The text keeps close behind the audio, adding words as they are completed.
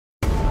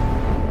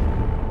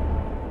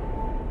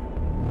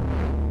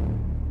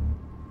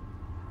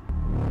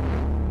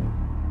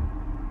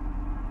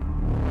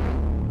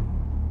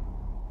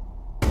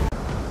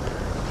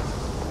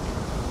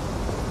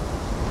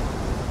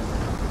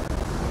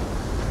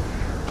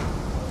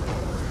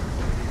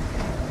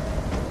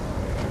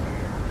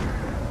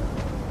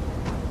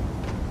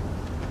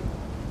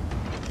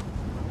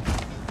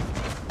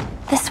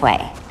this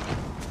way.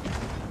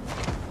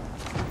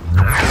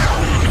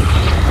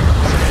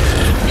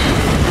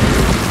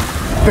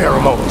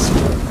 Pheromones.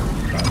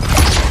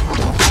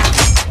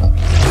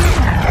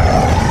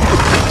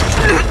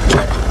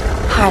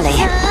 Harley,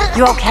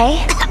 you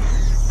okay?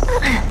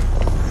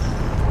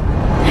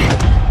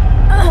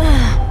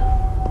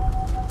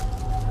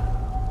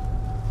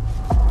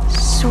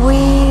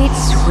 Sweet,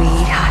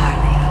 sweet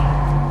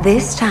Harley.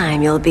 This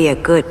time you'll be a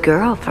good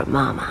girl for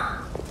Mama.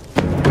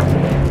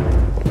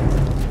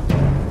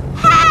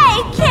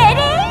 Hey,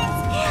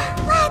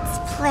 kiddies!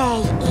 Let's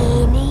play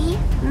Eeny,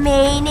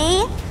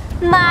 Meeny,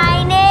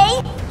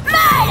 Miny,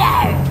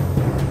 Murder!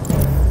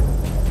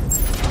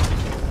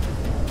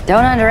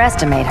 Don't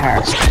underestimate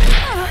her.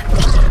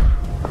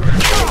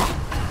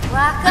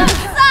 Rock'em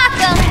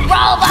sock'em,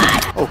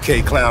 robot!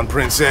 Okay, clown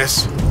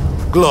princess.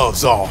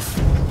 Gloves off.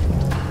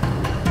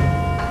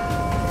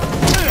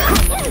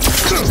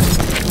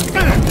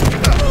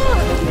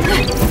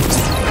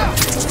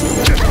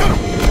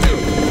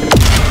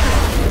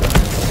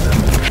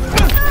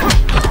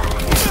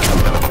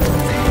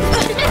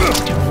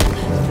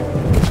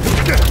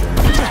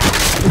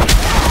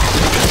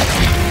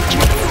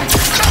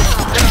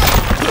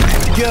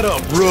 Get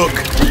up, Rook.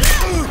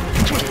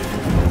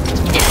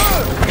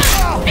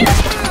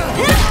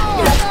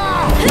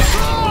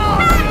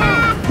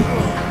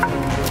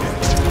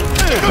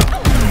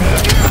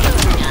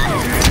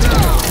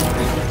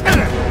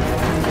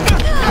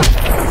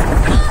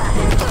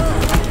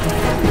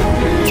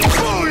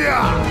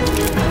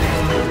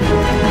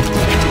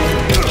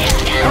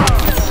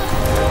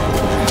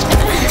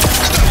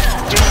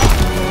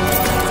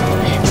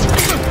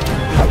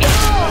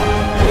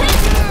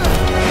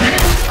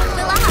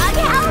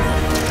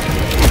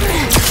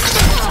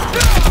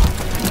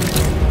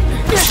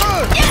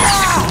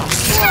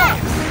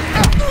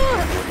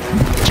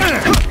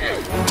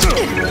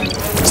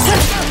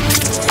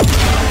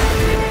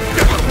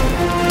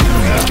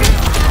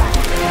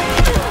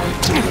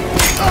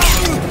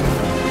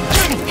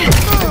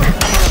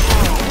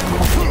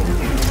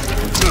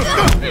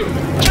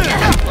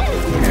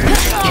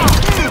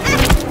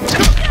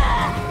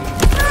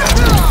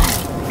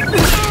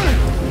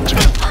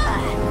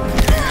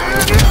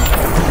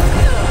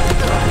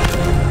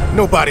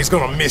 Nobody's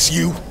gonna miss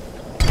you.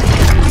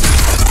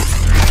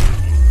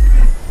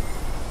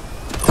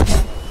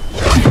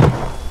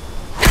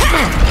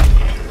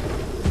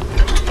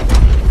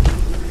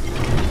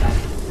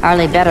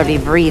 Harley better be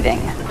breathing.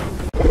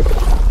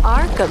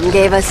 Arkham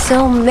gave us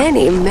so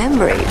many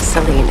memories,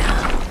 Selina.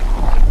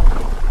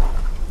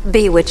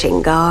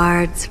 Bewitching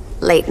guards,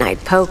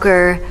 late-night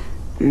poker,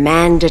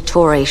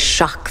 mandatory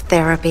shock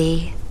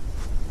therapy.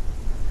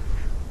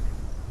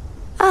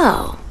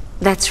 Oh,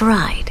 that's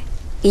right.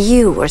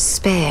 You were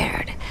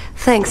spared,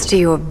 thanks to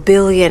your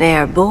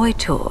billionaire boy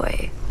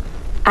toy.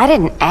 I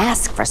didn't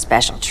ask for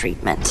special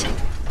treatment.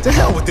 To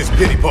hell with this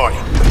pity party.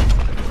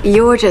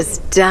 You're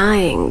just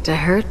dying to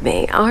hurt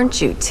me,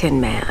 aren't you,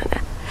 Tin Man?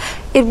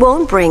 It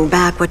won't bring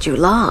back what you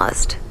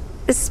lost,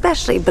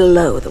 especially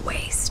below the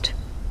waist.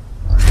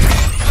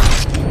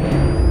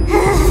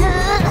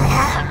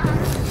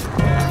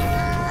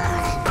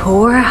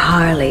 Poor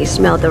Harley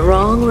smelled the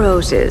wrong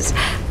roses,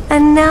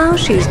 and now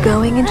she's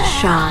going into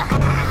shock.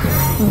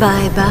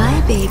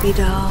 Bye-bye, baby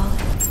doll.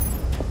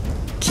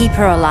 Keep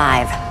her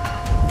alive.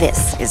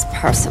 This is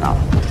personal.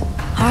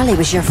 Harley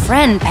was your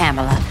friend,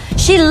 Pamela.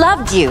 She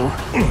loved you.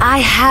 I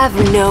have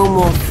no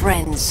more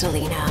friends,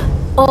 Selina.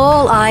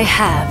 All I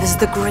have is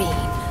the green.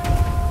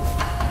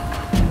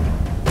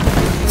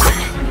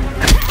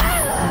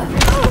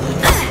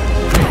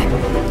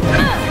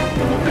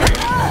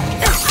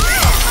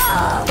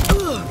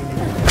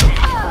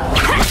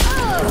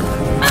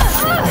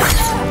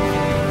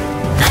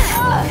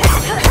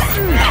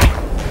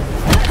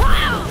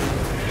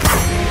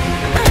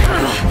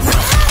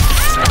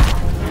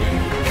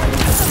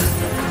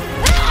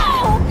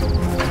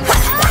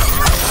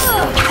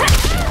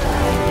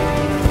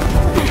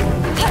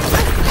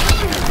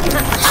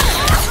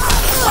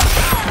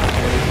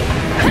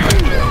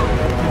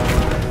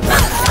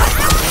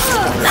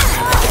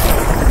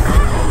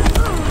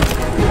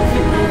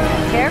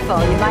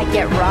 You might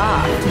get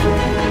robbed.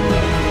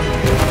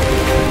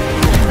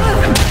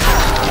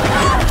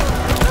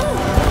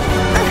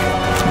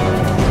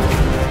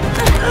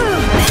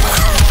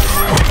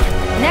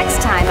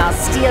 Next time I'll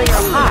steal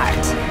your heart.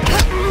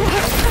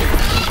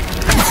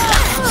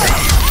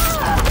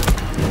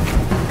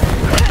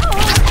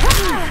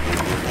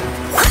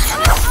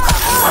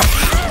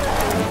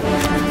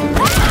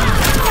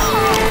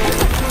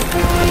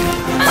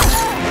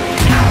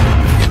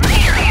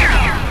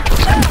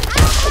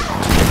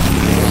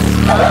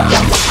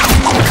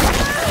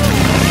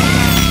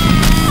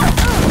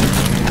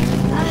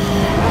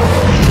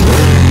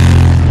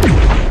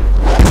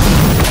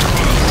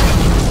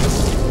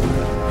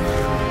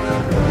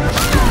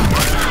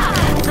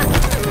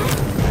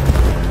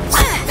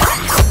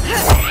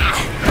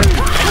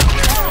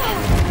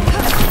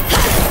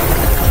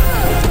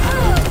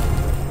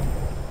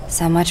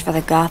 So much for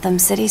the Gotham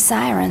City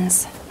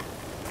Sirens.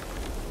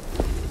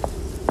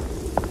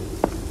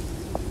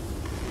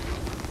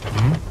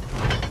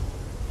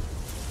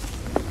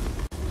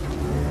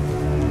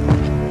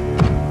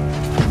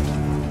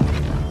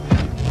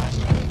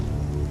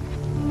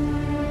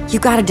 You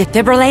got a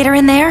defibrillator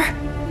in there?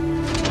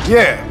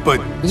 Yeah,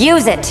 but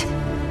Use it!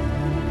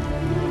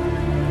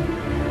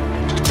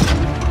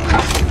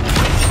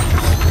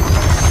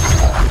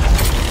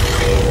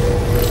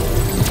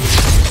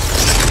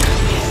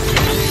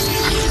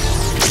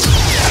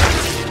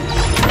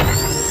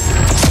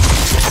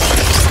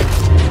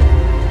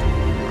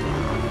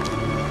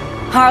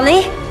 Harley?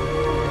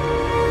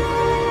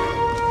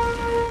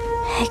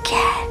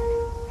 Again.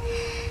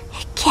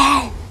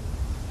 Again.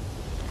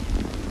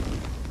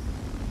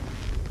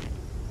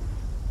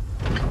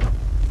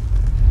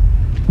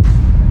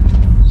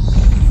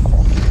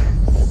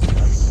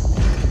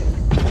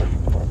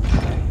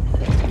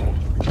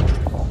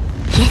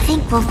 You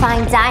think we'll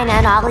find Dinah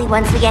and Ollie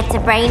once we get to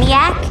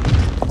Brainiac?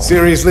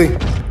 seriously?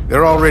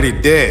 They're already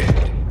dead.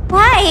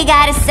 Why you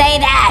gotta say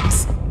that?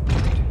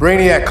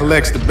 Brainiac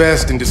collects the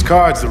best and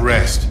discards the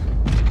rest.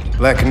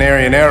 Black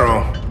Canary and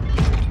Arrow,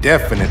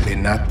 definitely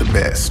not the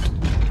best.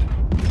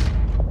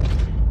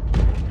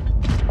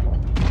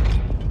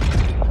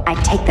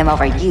 I'd take them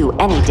over you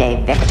any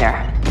day, Victor.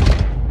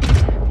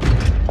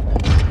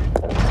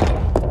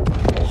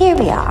 Here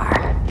we are.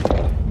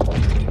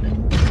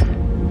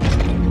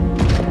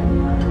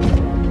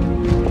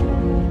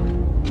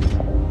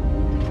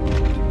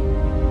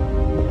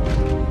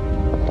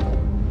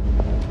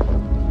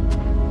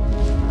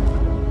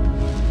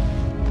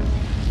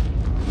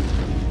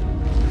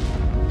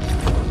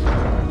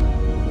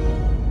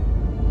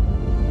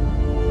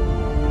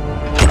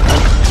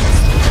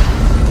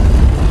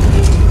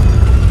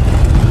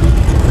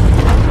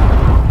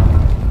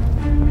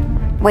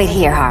 Wait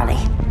here, Harley.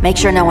 Make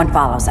sure no one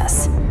follows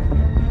us.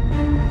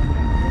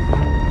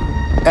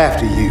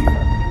 After you.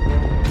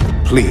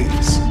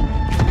 Please.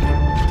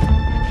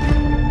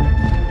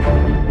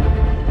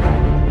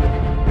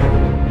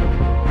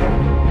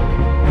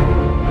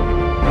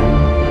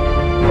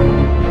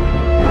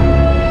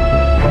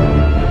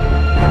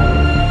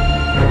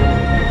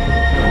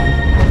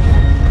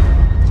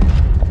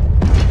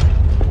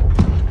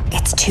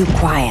 It's too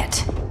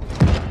quiet.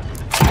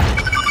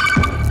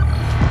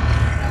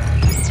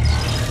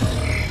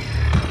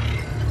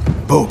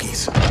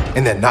 Bogies.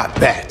 And they're not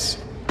bats.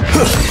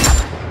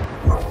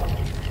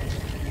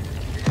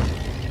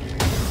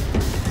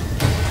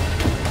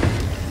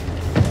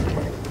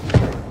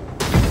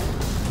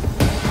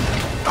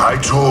 I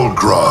told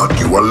Grodd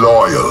you were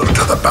loyal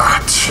to the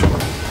Bat.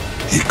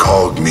 He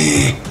called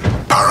me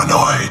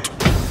paranoid.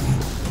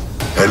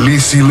 At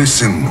least he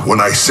listened when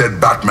I said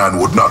Batman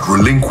would not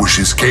relinquish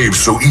his cave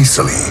so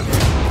easily.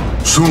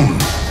 Soon,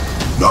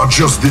 not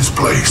just this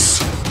place,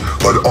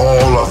 but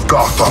all of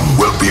Gotham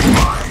will be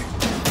mine.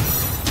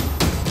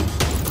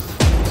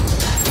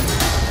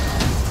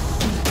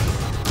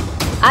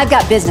 I've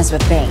got business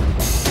with Bane.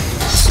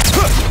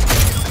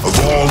 Of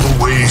all the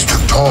ways to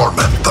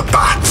torment the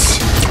Bats,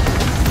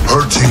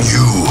 hurting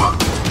you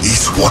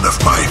is one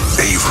of my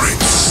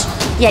favorites.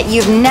 Yet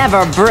you've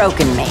never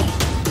broken me.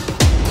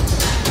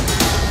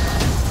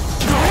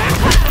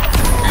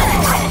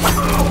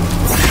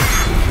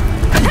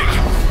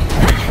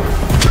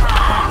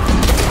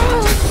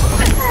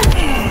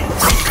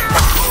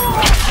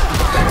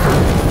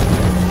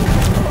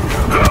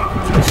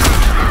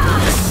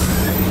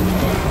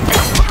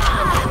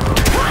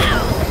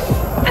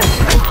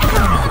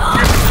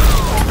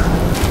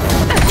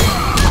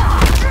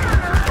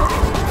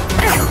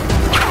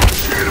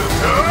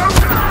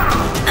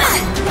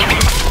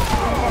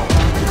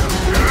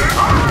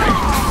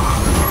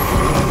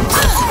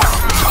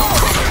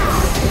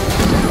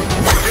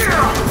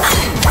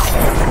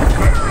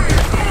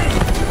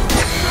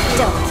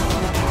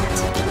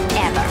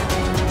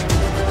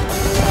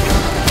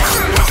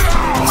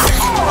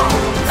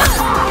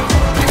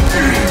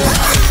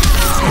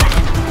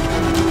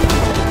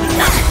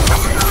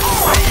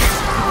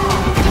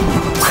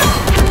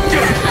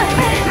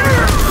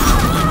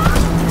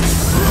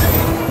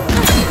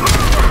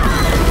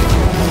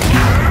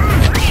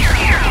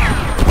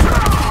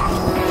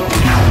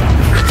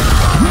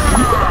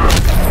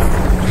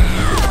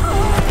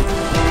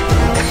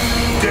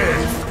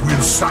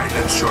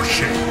 Silence your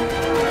shame.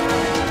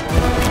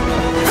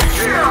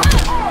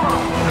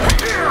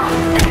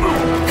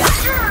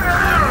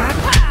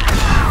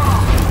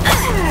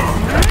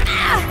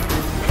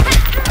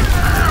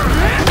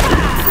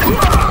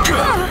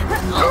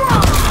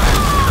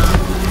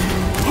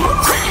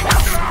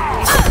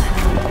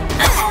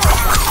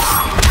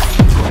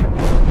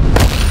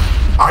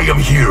 I am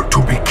here to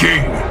be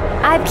king.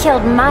 I've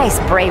killed mice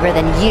braver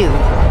than you.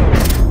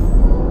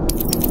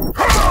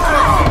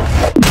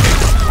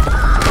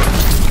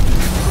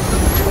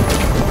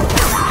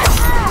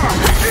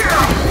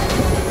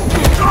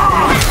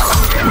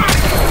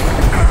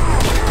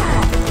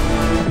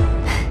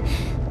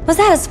 Was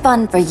that as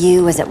fun for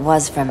you as it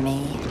was for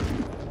me?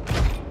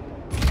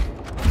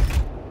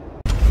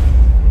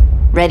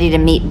 Ready to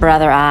meet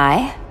Brother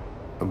Eye?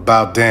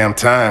 About damn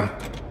time.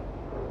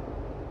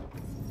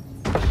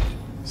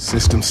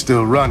 System's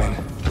still running.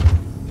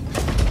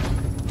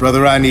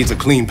 Brother Eye needs a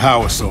clean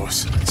power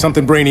source.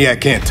 Something Brainiac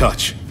can't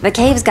touch. The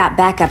cave's got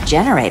backup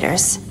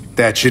generators.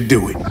 That should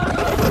do it.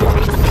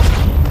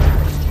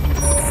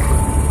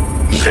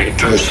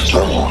 Victor's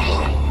Stone,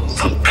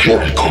 the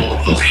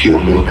pinnacle of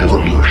human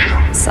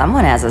evolution.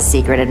 Someone has a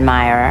secret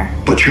admirer.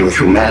 But your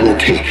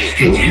humanity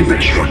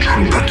inhibits your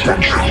true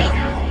potential.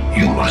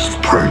 You must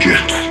purge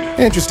it.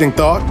 Interesting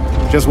thought.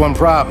 Just one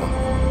problem.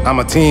 I'm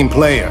a team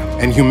player,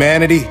 and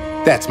humanity,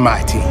 that's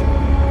my team.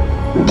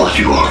 But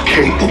you are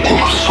capable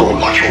of so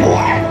much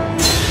more.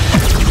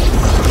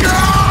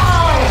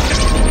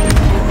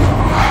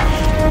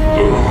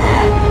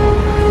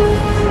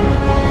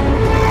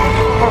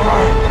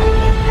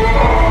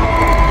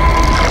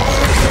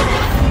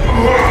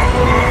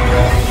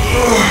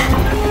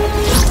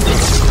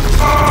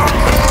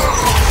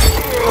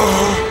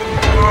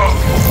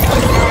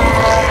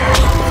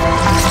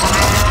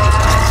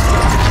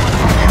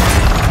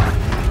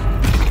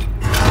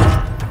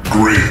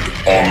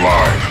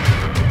 Online.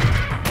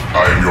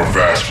 I am your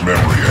vast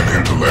memory and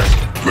intellect,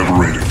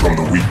 liberated from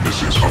the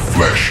weaknesses of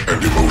flesh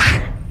and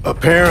emotion.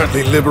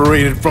 Apparently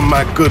liberated from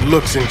my good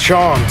looks and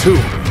charm, too.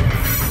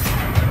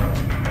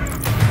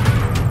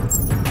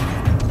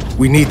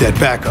 We need that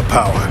backup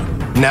power.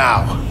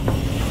 Now.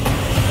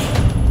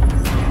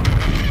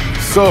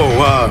 So,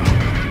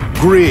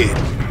 Grid.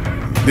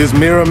 This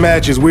mirror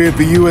match is weird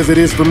for you as it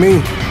is for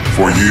me?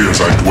 For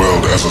years I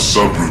dwelled as a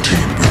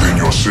subroutine within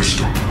your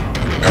system.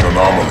 An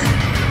anomaly.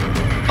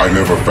 I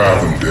never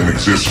fathomed an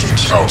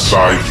existence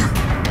outside you.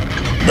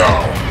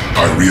 Now,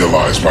 I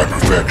realize my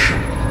perfection.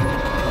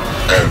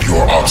 And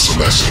your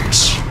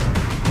obsolescence.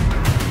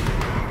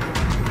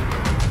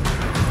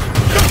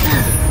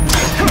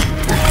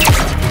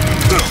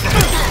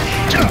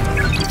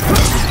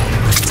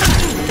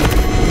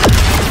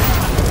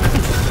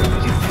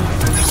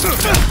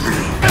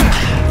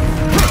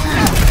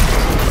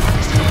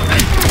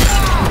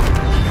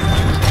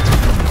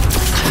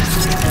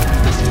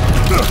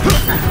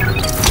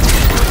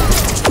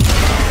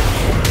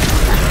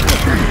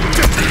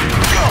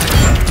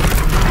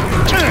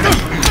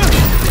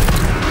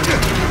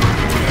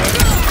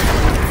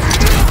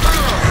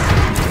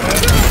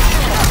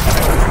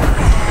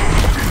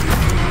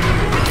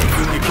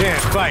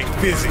 Fight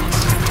physics.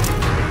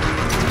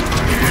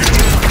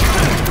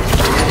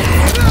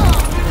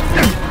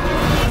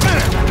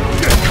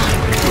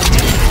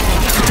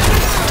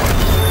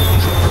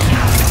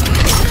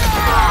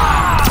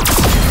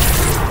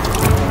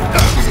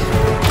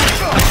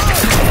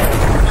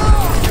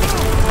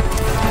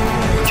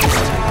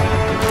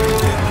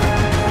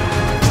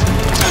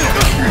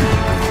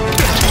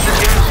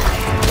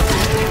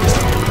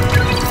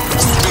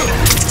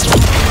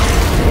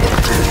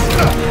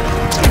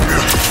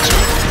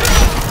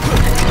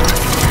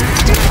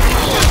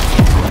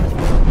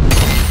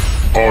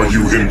 Are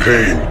you in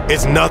pain?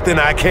 It's nothing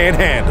I can't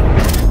handle.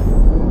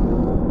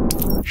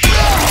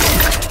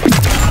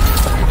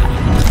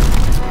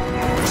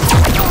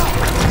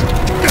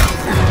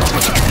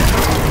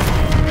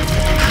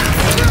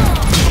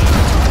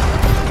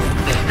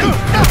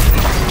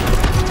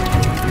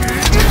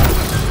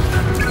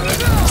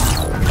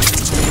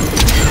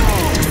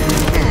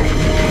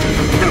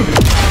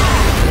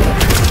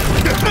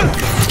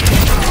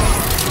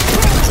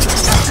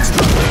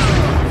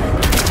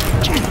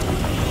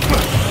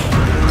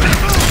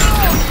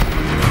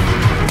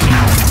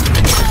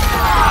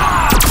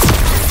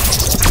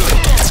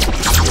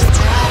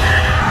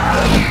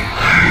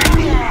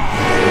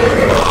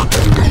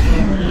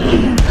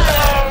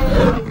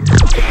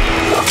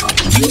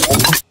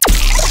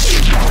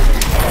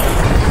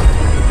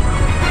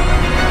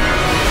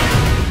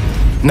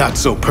 Not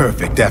so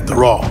perfect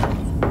after all.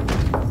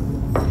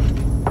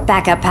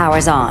 Backup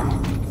power's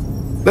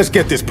on. Let's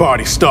get this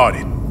party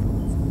started.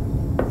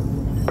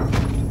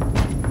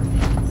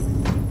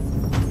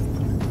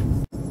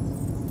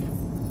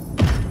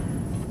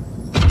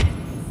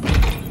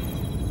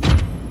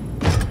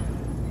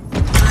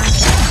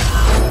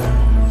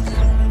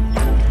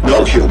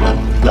 No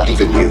human, not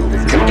even you,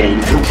 can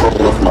gain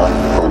control of my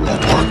neural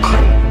network.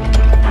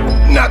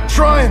 Not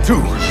trying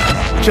to.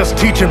 Just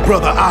teaching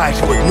Brother I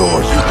to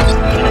ignore you.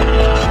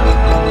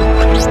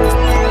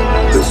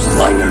 This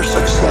minor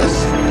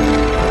success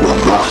will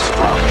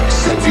prosper,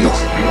 Silvio.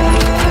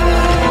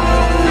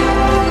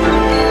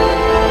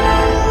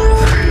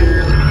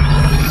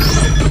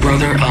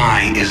 Brother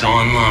I is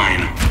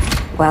online.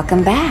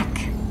 Welcome back.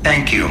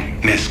 Thank you,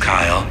 Miss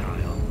Kyle.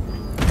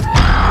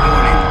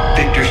 Warning,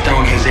 Victor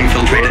Stone has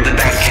infiltrated the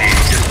Batcave,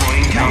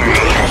 deploying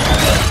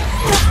countermeasures.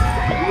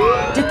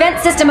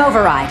 Defense system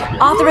override.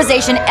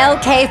 Authorization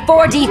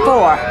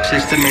LK4D4.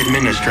 System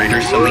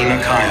Administrator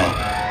Selena Kyle.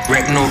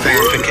 Retinal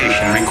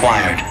verification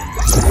required.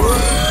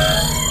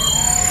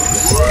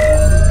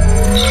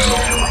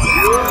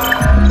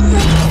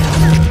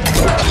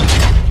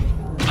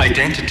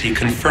 Identity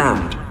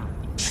confirmed.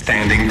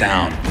 Standing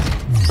down.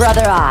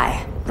 Brother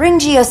I, bring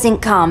Geosync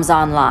comms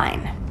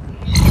online.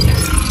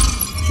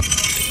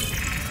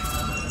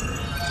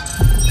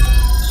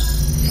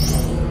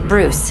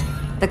 Bruce,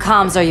 the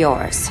comms are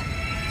yours.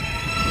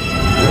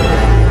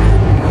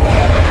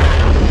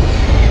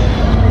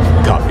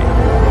 Copy.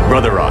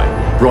 Brother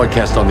I,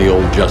 Broadcast on the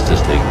old Justice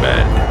League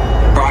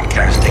band.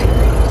 Broadcasting.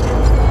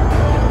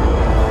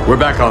 We're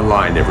back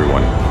online,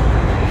 everyone.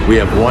 We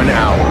have 1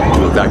 hour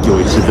to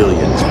evacuate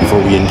civilians before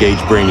we engage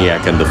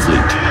Brainiac and the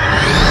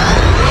fleet.